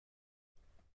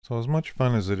So as much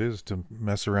fun as it is to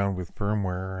mess around with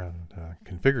firmware and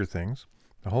configure things,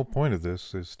 the whole point of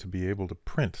this is to be able to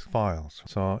print files.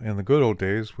 So in the good old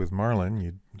days with Marlin,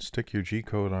 you'd stick your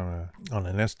G-code on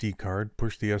an SD card,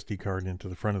 push the SD card into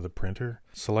the front of the printer,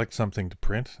 select something to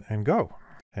print, and go.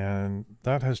 And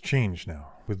that has changed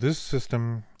now. With this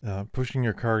system, pushing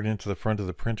your card into the front of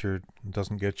the printer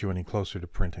doesn't get you any closer to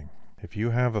printing. If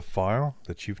you have a file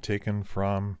that you've taken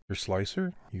from your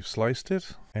slicer, you've sliced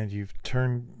it, and you've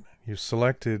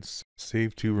selected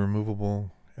Save to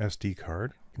Removable SD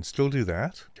card, you can still do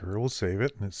that. Cura will save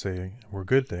it and it say, we're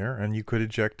good there, and you could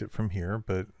eject it from here,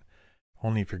 but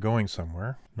only if you're going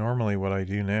somewhere. Normally what I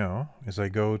do now is I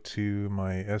go to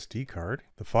my SD card.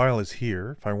 The file is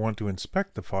here. If I want to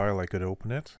inspect the file, I could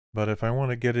open it. But if I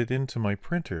want to get it into my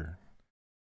printer,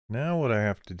 now what I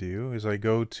have to do is I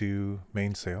go to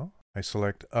MainsailOS. I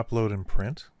select Upload and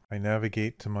Print. I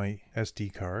navigate to my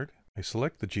SD card. I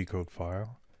select the G-code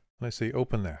file, and I say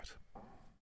Open that.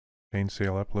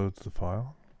 Mainsail uploads the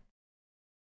file.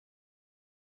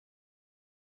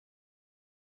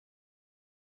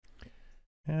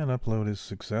 And upload is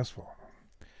successful.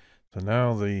 So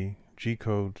now the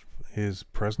G-code is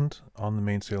present on the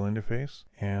Mainsail interface,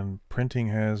 and printing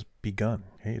has begun.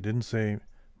 Okay, it didn't say,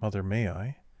 Mother, may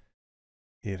I?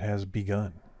 It has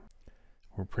begun.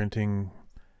 We're printing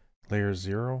layer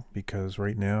 0 because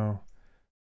right now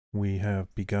we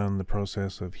have begun the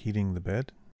process of heating the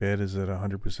bed. Bed is at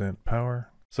 100% power.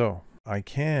 So I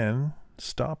can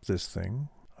stop this thing.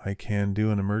 I can do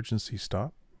an emergency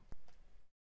stop.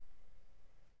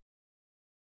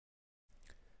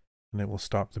 And it will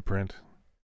stop the print.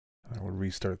 I will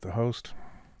restart the host.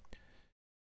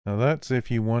 Now that's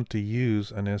if you want to use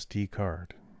an SD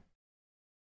card.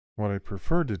 What I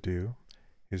prefer to do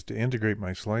is to integrate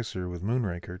my slicer with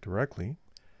Moonraker directly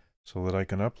so that I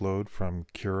can upload from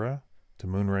Cura to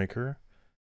Moonraker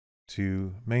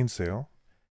to Mainsail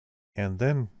and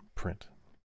then print.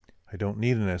 I don't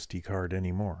need an SD card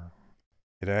anymore.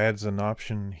 It adds an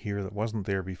option here that wasn't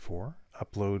there before.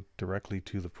 Upload directly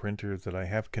to the printer that I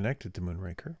have connected to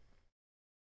Moonraker.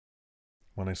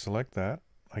 When I select that,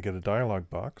 I get a dialog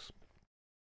box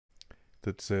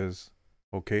that says,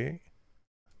 okay,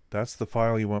 that's the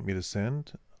file you want me to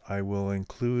send. I will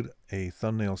include a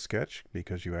thumbnail sketch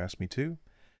because you asked me to.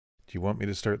 Do you want me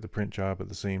to start the print job at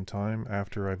the same time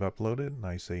after I've uploaded? And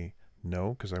I say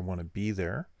no, because I want to be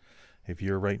there. If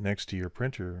you're right next to your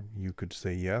printer, you could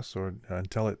say yes, or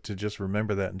tell it to just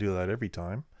remember that and do that every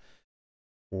time.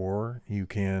 Or you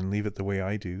can leave it the way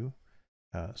I do,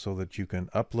 so that you can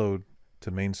upload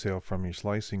to Mainsail from your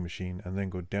slicing machine and then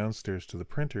go downstairs to the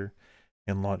printer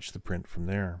and launch the print from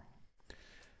there.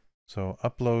 So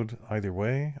upload either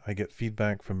way. I get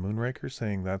feedback from Moonraker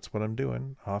saying that's what I'm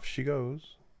doing. Off she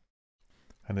goes.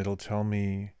 And it'll tell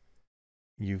me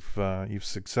you've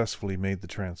successfully made the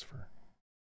transfer.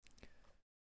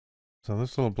 So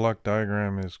this little block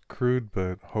diagram is crude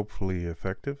but hopefully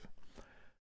effective.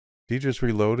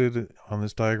 DGUS-Reloaded on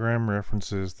this diagram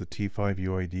references the T5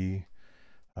 UID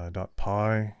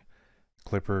 .py.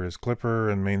 Klipper is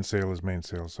Klipper and Mainsail is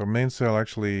Mainsail. So Mainsail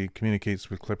actually communicates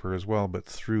with Klipper as well, but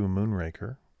through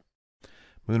Moonraker.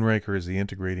 Moonraker is the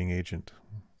integrating agent.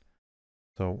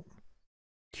 So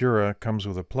Cura comes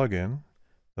with a plugin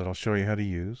that I'll show you how to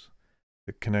use.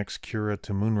 It connects Cura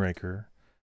to Moonraker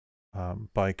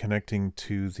by connecting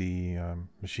to the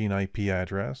machine IP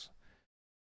address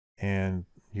and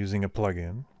using a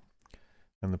plugin.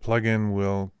 And the plugin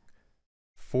will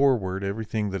forward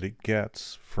everything that it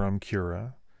gets from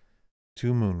Cura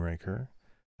to Moonraker,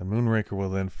 and Moonraker will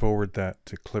then forward that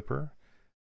to Klipper.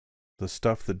 The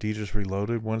stuff that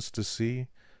DGUS-Reloaded wants to see,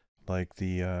 like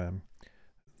the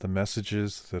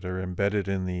messages that are embedded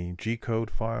in the G-code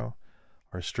file,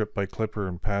 are stripped by Klipper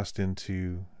and passed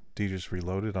into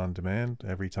DGUS-Reloaded on demand.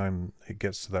 Every time it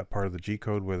gets to that part of the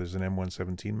G-code where there's an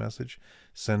M117 message,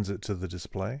 sends it to the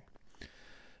display.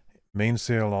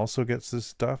 Mainsail also gets this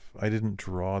stuff. I didn't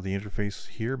draw the interface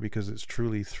here because it's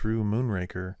truly through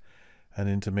Moonraker and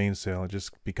into Mainsail. It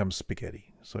just becomes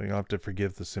spaghetti. So you'll have to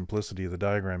forgive the simplicity of the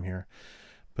diagram here.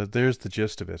 But there's the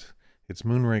gist of it. It's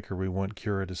Moonraker we want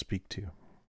Cura to speak to.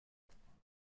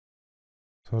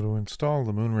 So to install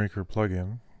the Moonraker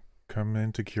plugin, come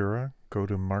into Cura, go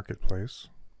to Marketplace,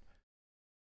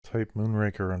 type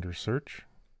Moonraker under Search.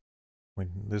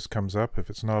 When this comes up, if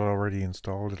it's not already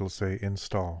installed, it'll say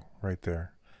Install right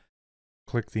there.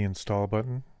 Click the Install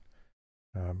button.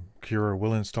 Cura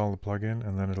will install the plugin,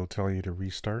 and then it'll tell you to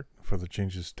restart for the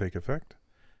changes to take effect.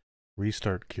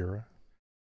 Restart Cura.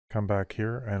 Come back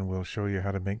here, and we'll show you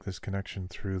how to make this connection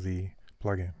through the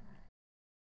plugin.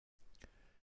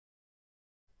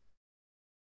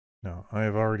 Now, I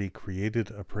have already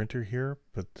created a printer here,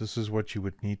 but this is what you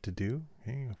would need to do.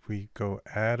 Okay, if we go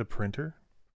add a printer,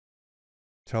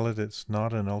 tell it it's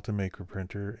not an Ultimaker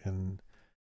printer, and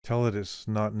tell it it's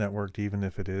not networked even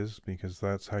if it is, because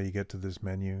that's how you get to this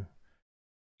menu.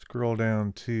 Scroll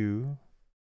down to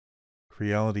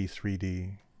Creality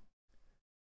 3D.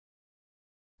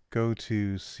 Go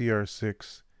to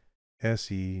CR6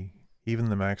 SE. Even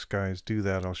the Max guys do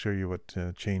that. I'll show you what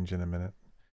to change in a minute.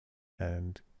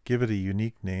 And give it a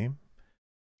unique name.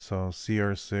 So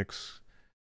CR6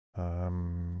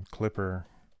 Klipper,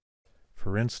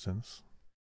 for instance.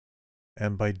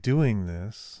 And by doing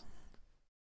this,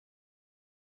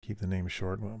 keep the name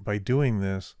short. Well, by doing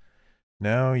this,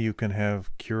 now you can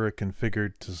have Cura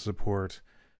configured to support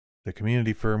the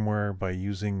community firmware by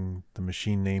using the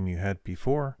machine name you had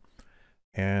before.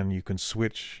 And you can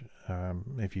switch,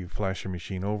 if you flash your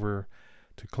machine over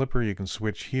to Klipper, you can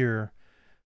switch here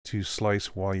to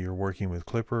slice while you're working with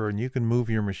Klipper, and you can move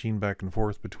your machine back and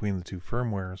forth between the two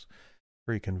firmwares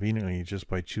very conveniently just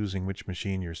by choosing which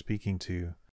machine you're speaking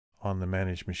to on the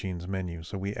Manage Machines menu.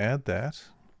 So we add that.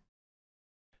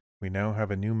 We now have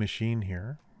a new machine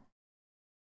here.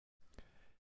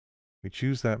 We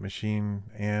choose that machine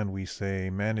and we say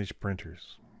Manage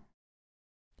Printers.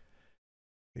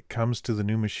 It comes to the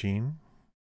new machine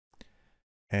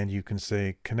and you can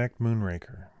say Connect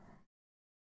Moonraker.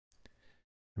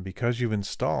 And because you've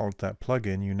installed that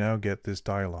plugin, you now get this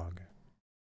dialog.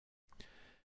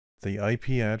 The IP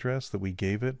address that we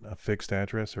gave it, a fixed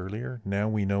address earlier, now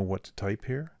we know what to type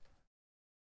here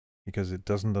because it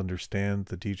doesn't understand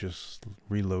the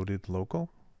DGUS-Reloaded local.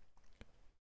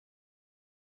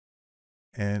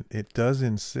 And it does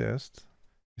insist,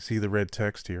 you see the red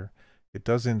text here, it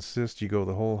does insist you go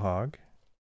the whole hog,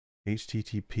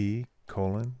 http://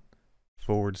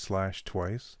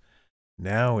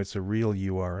 Now it's a real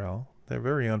URL. They're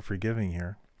very unforgiving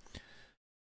here.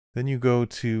 Then you go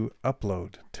to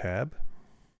Upload tab.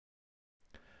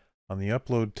 On the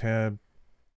Upload tab,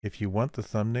 if you want the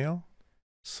thumbnail,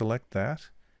 select that.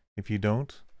 If you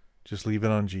don't, just leave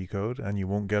it on G-code and you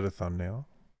won't get a thumbnail.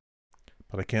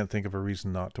 But I can't think of a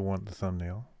reason not to want the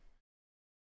thumbnail.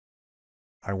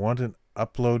 I want an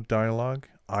upload dialog.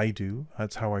 I do.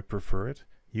 That's how I prefer it.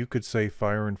 You could say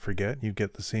fire and forget. You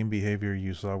get the same behavior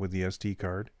you saw with the SD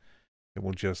card. It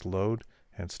will just load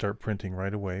and start printing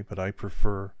right away, but I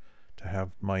prefer to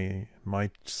have my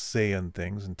say in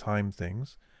things and time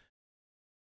things.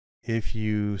 If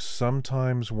you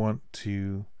sometimes want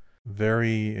to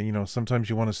vary, sometimes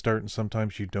you want to start and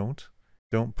sometimes you don't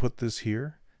put this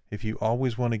here. If you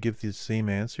always want to give the same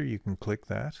answer, you can click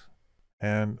that.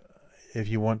 And if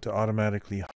you want to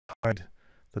automatically hide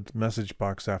the message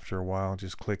box after a while,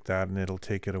 just click that and it'll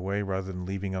take it away rather than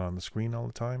leaving it on the screen all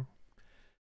the time.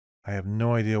 I have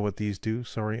no idea what these do.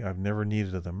 Sorry, I've never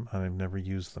needed them and I've never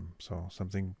used them. So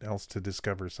something else to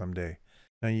discover someday.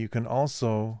 Now you can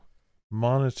also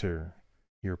monitor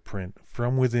your print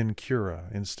from within Cura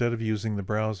instead of using the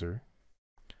browser.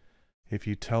 If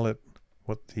you tell it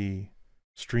what the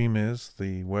stream is,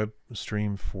 the web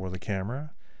stream for the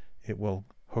camera, it will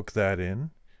hook that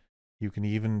in. You can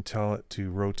even tell it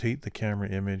to rotate the camera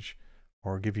image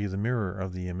or give you the mirror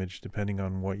of the image depending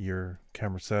on what your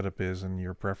camera setup is and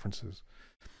your preferences.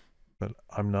 But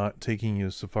I'm not taking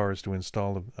you so far as to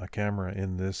install a camera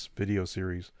in this video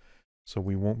series, so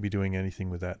we won't be doing anything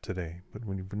with that today. But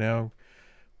we've now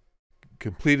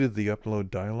completed the upload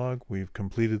dialog, we've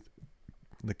completed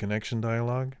the connection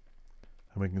dialog,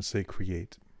 and we can say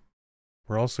create.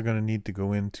 We're also going to need to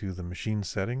go into the machine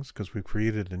settings because we've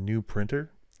created a new printer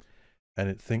and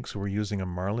it thinks we're using a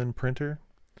Marlin printer.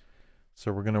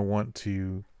 So we're going to want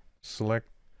to select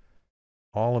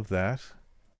all of that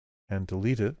and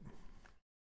delete it.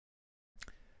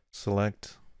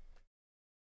 Select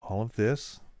all of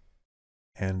this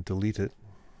and delete it.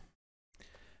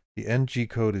 The end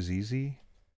G-code is easy.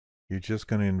 You're just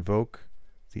going to invoke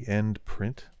the end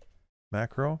print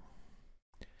macro.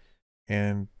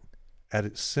 And at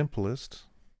its simplest,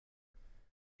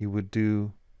 you would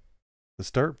do the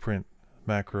start print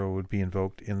macro would be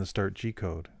invoked in the start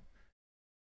G-code.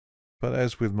 But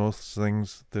as with most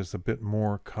things, there's a bit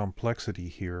more complexity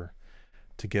here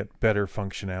to get better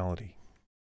functionality.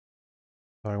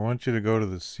 So I want you to go to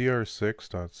the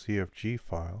cr6.cfg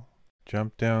file,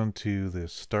 jump down to the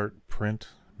start print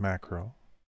macro,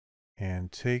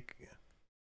 and take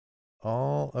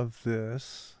all of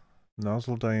this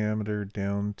nozzle diameter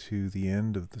down to the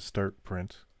end of the start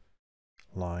print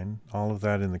line, all of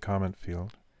that in the comment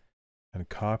field, and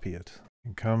copy it.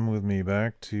 And come with me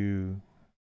back to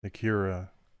the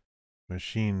Cura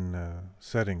machine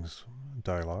settings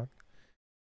dialog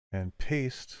and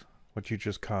paste what you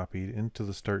just copied into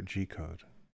the start G-code.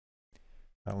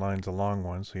 That line's a long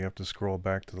one, so you have to scroll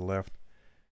back to the left.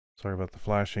 Sorry about the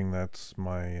flashing, that's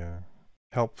my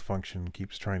help function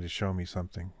keeps trying to show me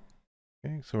something.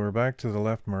 Okay, so we're back to the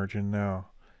left margin now.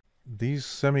 These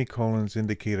semicolons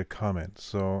indicate a comment,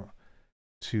 so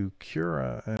to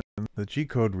Cura and the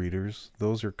G-code readers,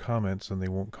 those are comments and they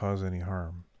won't cause any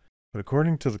harm. But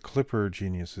according to the Klipper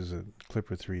geniuses at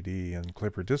Klipper 3D and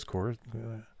Klipper Discord,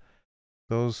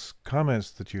 those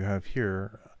comments that you have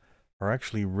here are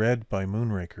actually read by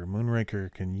Moonraker.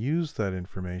 Moonraker can use that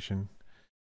information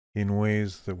in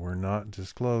ways that were not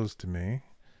disclosed to me.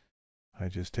 I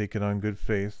just take it on good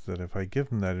faith that if I give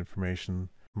them that information,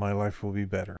 my life will be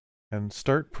better. And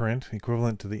start print,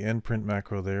 equivalent to the end print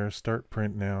macro there, start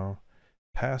print now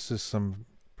passes some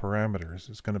parameters.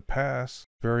 It's going to pass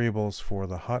variables for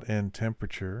the hot end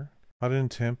temperature. Hot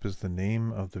end temp is the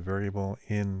name of the variable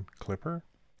in Klipper.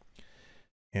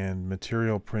 And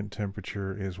material print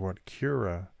temperature is what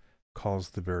Cura calls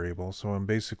the variable. So I'm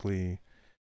basically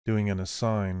doing an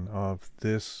assign of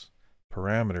this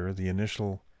parameter, the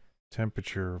initial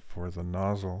temperature for the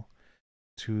nozzle,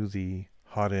 to the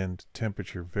hot end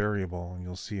temperature variable, and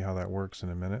you'll see how that works in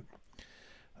a minute.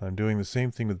 I'm doing the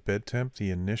same thing with bed temp.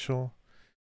 The initial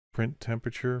print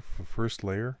temperature for first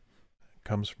layer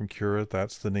comes from Cura.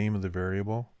 That's the name of the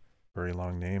variable, very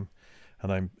long name,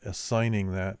 and I'm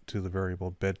assigning that to the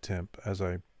variable bed temp as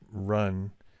I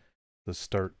run the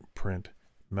start print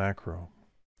macro.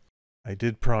 I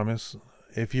did promise,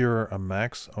 if you're a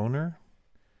max owner,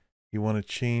 you want to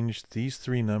change these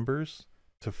three numbers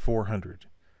to 400.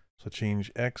 So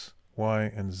change X, Y,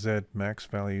 and Z max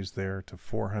values there to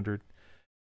 400.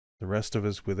 The rest of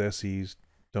us with SEs,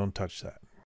 don't touch that.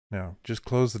 Now, just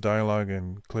close the dialog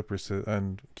and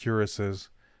Cura says,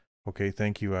 okay,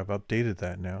 thank you, I've updated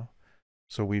that now.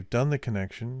 So we've done the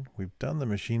connection, we've done the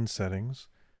machine settings,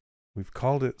 we've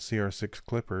called it CR6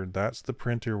 Klipper, that's the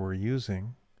printer we're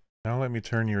using. Now let me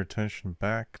turn your attention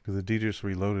back to the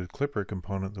DGUS-Reloaded Klipper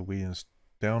component that we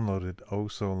downloaded oh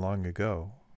so long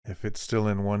ago. If it's still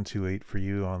in 128 for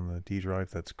you on the D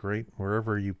drive, that's great.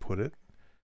 Wherever you put it,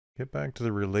 get back to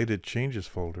the related changes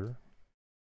folder,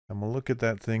 and we'll look at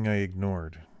that thing I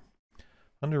ignored.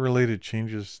 Under related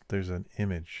changes, there's an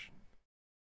image.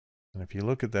 And if you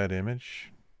look at that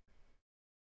image,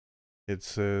 it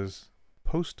says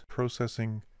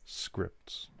post-processing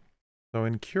scripts. So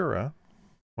in Cura,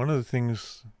 one of the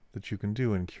things that you can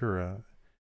do in Cura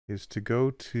is to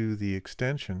go to the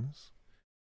extensions,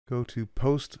 go to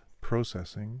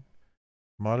post-processing,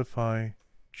 modify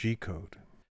G-code.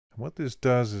 And what this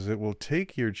does is it will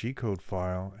take your G-code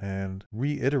file and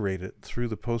reiterate it through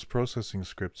the post-processing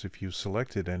scripts if you've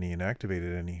selected any and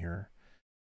activated any here.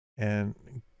 And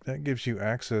that gives you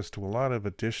access to a lot of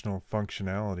additional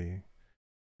functionality.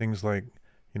 Things like,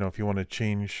 if you want to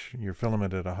change your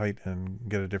filament at a height and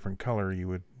get a different color, you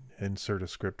would insert a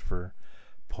script for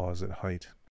pause at height.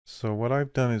 So what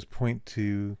I've done is point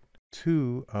to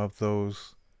two of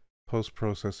those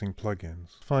post-processing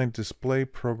plugins. Find display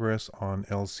progress on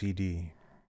LCD.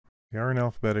 They are in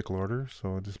alphabetical order,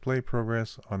 so display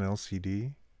progress on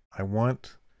LCD. I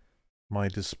want my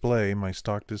display, my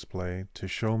stock display, to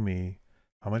show me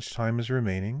how much time is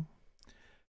remaining.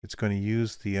 It's going to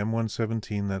use the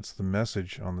M117, that's the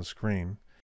message on the screen,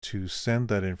 to send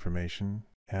that information,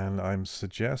 and I'm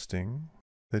suggesting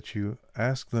that you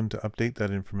ask them to update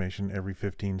that information every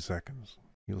 15 seconds.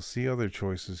 You'll see other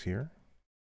choices here.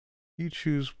 You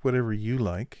choose whatever you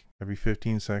like, every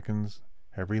 15 seconds,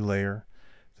 every layer.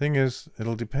 Thing is,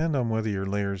 it'll depend on whether your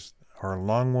layers are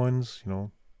long ones,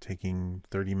 taking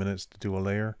 30 minutes to do a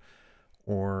layer,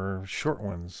 or short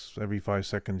ones, every 5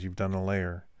 seconds you've done a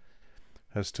layer.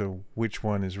 As to which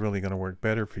one is really going to work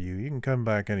better for you, you can come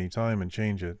back anytime and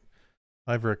change it.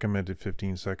 I've recommended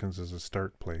 15 seconds as a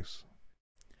start place.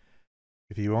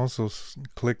 If you also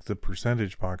click the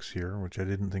percentage box here, which I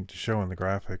didn't think to show in the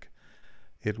graphic,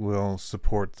 it will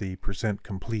support the %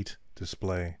 complete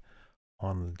display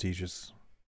on the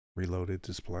DGUS-Reloaded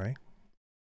display.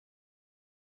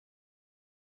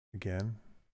 Again,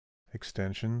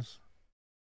 extensions,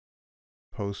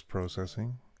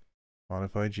 post-processing,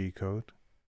 modify G-code,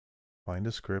 find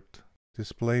a script,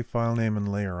 display file name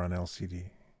and layer on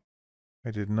LCD.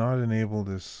 I did not enable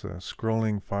this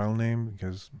scrolling file name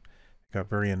because it got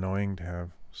very annoying to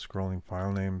have scrolling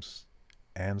file names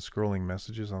and scrolling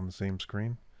messages on the same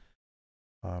screen.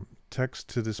 Text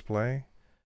to display.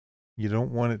 You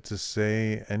don't want it to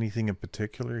say anything in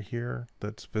particular here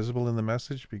that's visible in the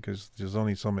message because there's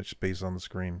only so much space on the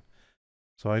screen.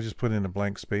 So I just put in a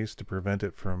blank space to prevent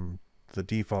it from the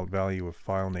default value of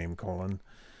file name :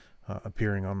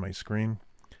 appearing on my screen.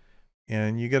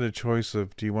 And you get a choice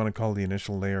of, do you want to call the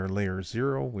initial layer layer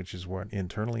 0, which is what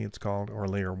internally it's called, or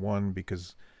layer 1,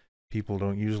 because people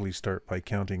don't usually start by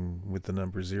counting with the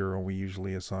number 0. We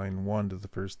usually assign 1 to the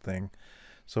first thing.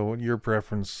 So your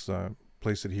preference,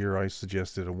 place it here. I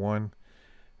suggested a 1.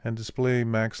 And display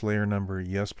max layer number,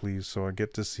 yes please. So I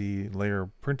get to see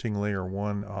printing layer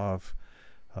 1 of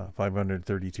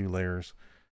 532 layers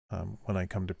when I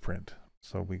come to print.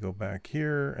 So we go back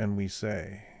here and we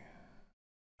say,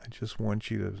 I just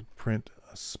want you to print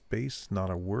a space,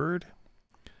 not a word.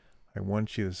 I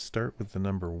want you to start with the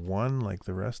number 1 like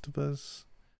the rest of us.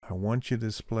 I want you to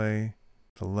display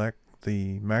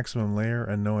the maximum layer,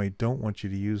 and no, I don't want you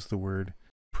to use the word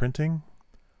printing,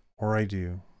 or I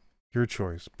do. Your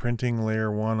choice. Printing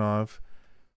layer 1 of,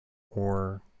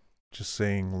 or just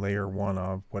saying layer 1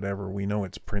 of, whatever. We know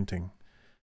it's printing.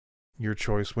 Your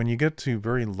choice. When you get to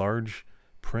very large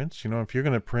prints, if you're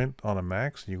going to print on a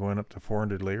max, you're going up to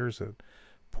 400 layers at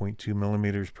 0.2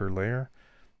 millimeters per layer.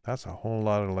 That's a whole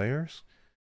lot of layers,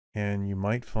 and you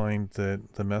might find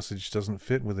that the message doesn't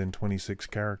fit within 26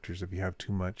 characters if you have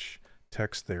too much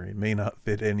text there. It may not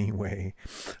fit anyway.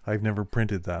 I've never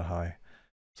printed that high.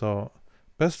 So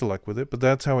best of luck with it, but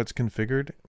that's how it's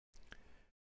configured.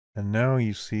 And now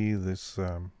you see this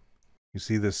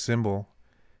symbol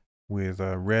with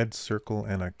a red circle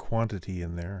and a quantity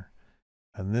in there.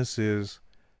 And this is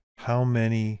how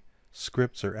many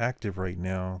scripts are active right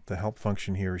now. The help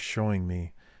function here is showing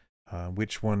me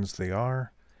which ones they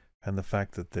are and the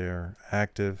fact that they're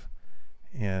active,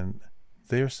 and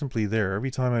they're simply there.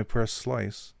 Every time I press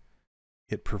slice,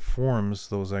 it performs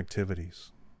those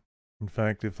activities. In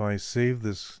fact, if I save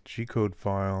this G-code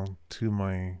file to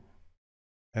my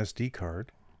SD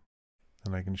card,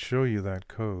 and I can show you that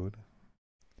code,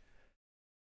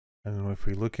 and if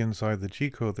we look inside the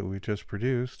G-code that we've just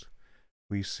produced,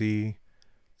 we see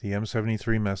the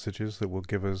M73 messages that will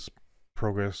give us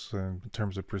progress in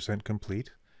terms of %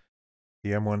 complete,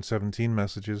 the M117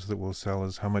 messages that will tell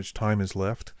us how much time is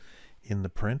left in the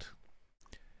print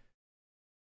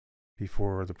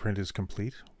before the print is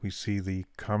complete. We see the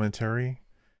commentary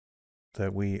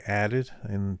that we added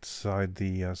inside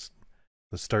the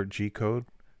start G-code,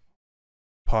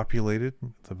 populated.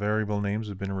 The variable names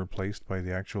have been replaced by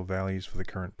the actual values for the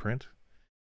current print.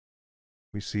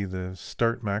 We see the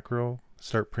start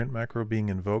print macro being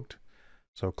invoked.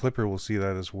 So Klipper will see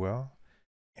that as well.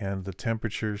 And the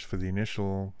temperatures for the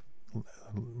initial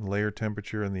layer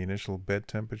temperature and the initial bed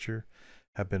temperature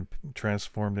have been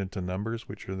transformed into numbers,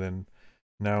 which are then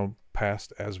now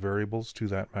passed as variables to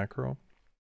that macro.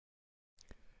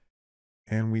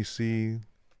 And we see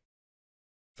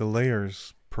the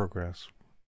layers progress.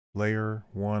 Layer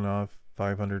 1 of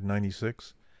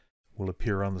 596 will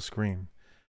appear on the screen.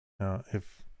 Now,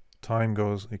 if time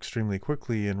goes extremely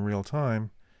quickly in real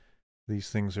time, these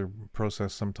things are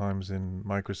processed sometimes in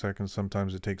microseconds,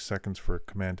 sometimes it takes seconds for a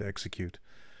command to execute.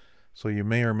 So you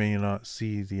may or may not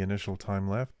see the initial time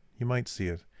left. You might see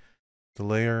it. The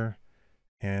layer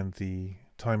and the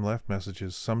time left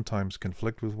messages sometimes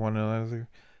conflict with one another,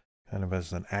 kind of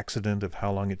as an accident of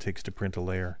how long it takes to print a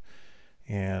layer,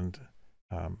 and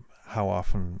how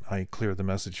often I clear the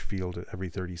message field every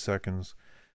 30 seconds.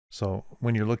 So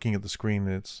when you're looking at the screen,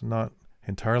 it's not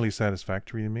entirely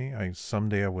satisfactory to me.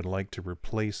 Someday I would like to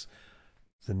replace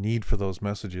the need for those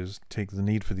messages, take the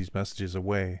need for these messages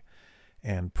away,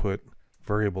 and put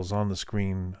variables on the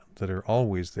screen that are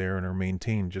always there and are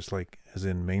maintained, just like as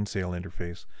in Mainsail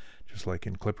interface, just like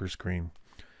in Klipper screen.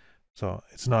 So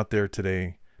it's not there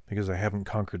today because I haven't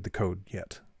conquered the code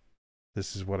yet.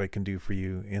 This is what I can do for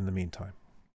you in the meantime.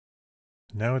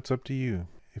 Now it's up to you.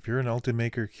 If you're an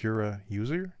Ultimaker Cura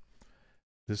user,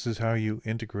 this is how you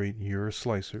integrate your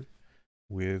slicer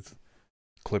with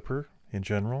Klipper in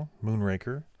general,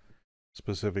 Moonraker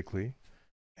specifically,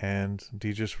 and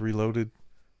DGUS-Reloaded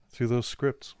through those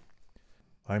scripts.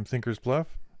 I'm Thinker's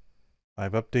Bluff.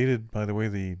 I've updated, by the way,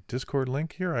 the Discord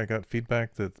link here. I got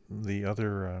feedback that the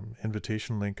other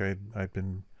invitation link I'd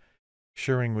been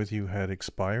sharing with you had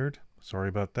expired. Sorry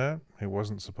about that. It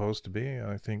wasn't supposed to be.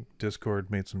 I think Discord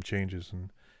made some changes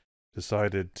and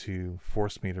decided to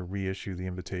force me to reissue the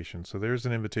invitation. So there's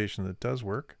an invitation that does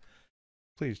work.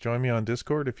 Please join me on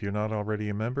Discord if you're not already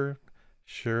a member.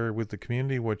 Share with the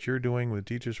community what you're doing with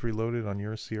DGUS-Reloaded on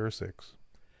your CR6.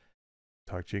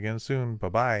 Talk to you again soon.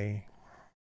 Bye-bye.